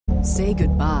Say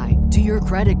goodbye to your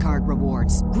credit card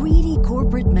rewards. Greedy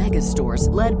corporate mega stores,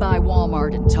 led by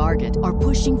Walmart and Target, are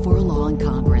pushing for a law in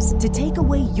Congress to take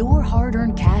away your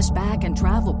hard-earned cash back and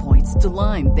travel points to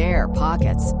line their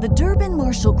pockets. The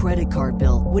Durbin-Marshall credit card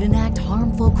bill would enact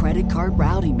harmful credit card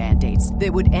routing mandates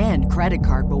that would end credit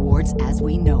card rewards as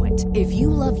we know it. If you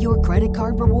love your credit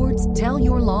card rewards, tell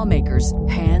your lawmakers,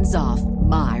 hands off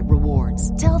my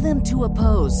rewards. Tell them to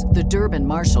oppose the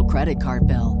Durbin-Marshall credit card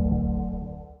bill.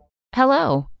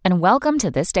 Hello, and welcome to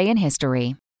This Day in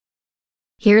History.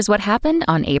 Here's what happened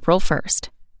on April 1st.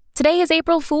 Today is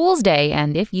April Fool's Day,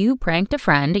 and if you pranked a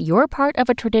friend, you're part of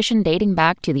a tradition dating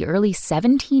back to the early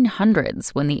 1700s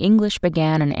when the English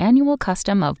began an annual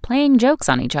custom of playing jokes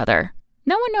on each other.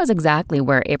 No one knows exactly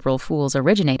where April Fools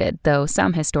originated, though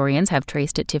some historians have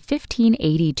traced it to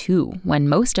 1582, when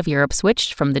most of Europe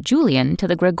switched from the Julian to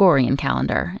the Gregorian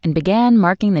calendar and began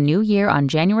marking the new year on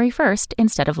January 1st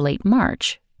instead of late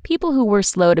March. People who were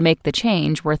slow to make the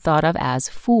change were thought of as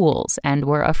fools and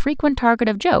were a frequent target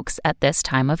of jokes at this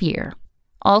time of year.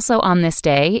 Also on this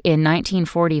day, in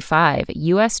 1945,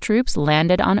 U.S. troops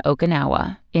landed on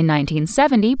Okinawa. In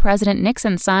 1970, President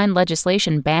Nixon signed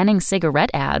legislation banning cigarette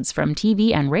ads from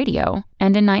TV and radio.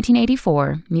 And in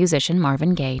 1984, musician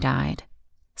Marvin Gaye died.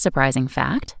 Surprising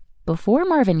fact? Before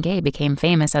Marvin Gaye became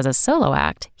famous as a solo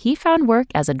act, he found work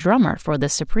as a drummer for the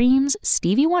Supremes,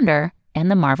 Stevie Wonder,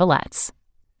 and the Marvelettes.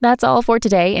 That's all for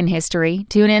today in history.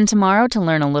 Tune in tomorrow to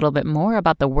learn a little bit more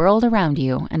about the world around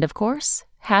you. And of course,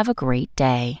 have a great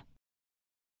day.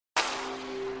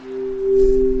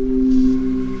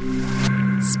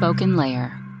 Spoken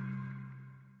Layer.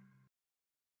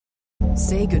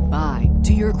 Say goodbye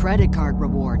to your credit card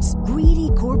rewards. Greedy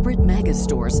corporate mega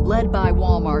stores, led by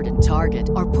Walmart and Target,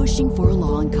 are pushing for a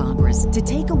law in Congress to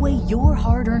take away your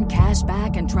hard-earned cash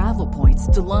back and travel points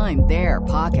to line their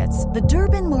pockets. The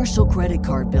Durbin-Marshall credit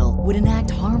card bill would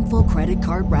enact harmful credit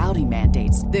card routing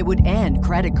mandates that would end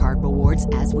credit card rewards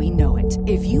as we know it.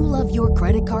 If you love your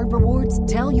credit card rewards,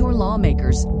 tell your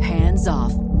lawmakers, hands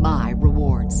off my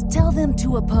rewards. Tell them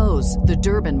to oppose the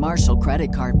Durbin-Marshall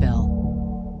credit card bill.